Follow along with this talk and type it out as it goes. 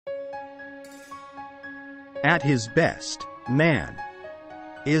At his best, man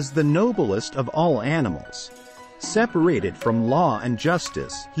is the noblest of all animals. Separated from law and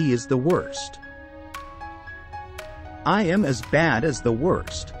justice, he is the worst. I am as bad as the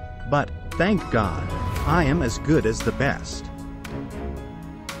worst, but, thank God, I am as good as the best.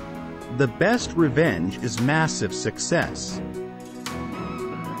 The best revenge is massive success.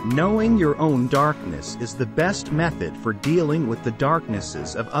 Knowing your own darkness is the best method for dealing with the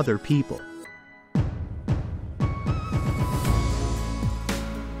darknesses of other people.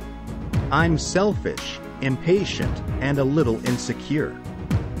 I'm selfish, impatient, and a little insecure.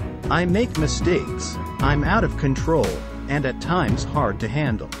 I make mistakes, I'm out of control, and at times hard to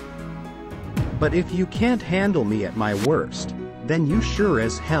handle. But if you can't handle me at my worst, then you sure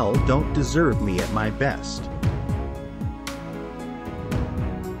as hell don't deserve me at my best.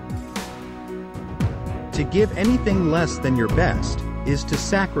 To give anything less than your best is to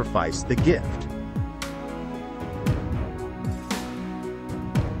sacrifice the gift.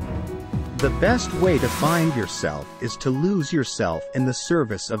 The best way to find yourself is to lose yourself in the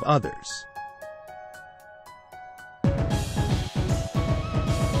service of others.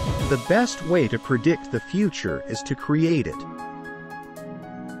 The best way to predict the future is to create it.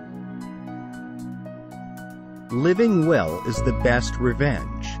 Living well is the best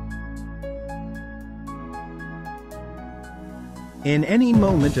revenge. In any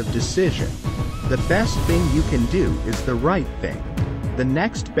moment of decision, the best thing you can do is the right thing. The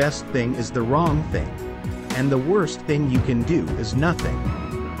next best thing is the wrong thing. And the worst thing you can do is nothing.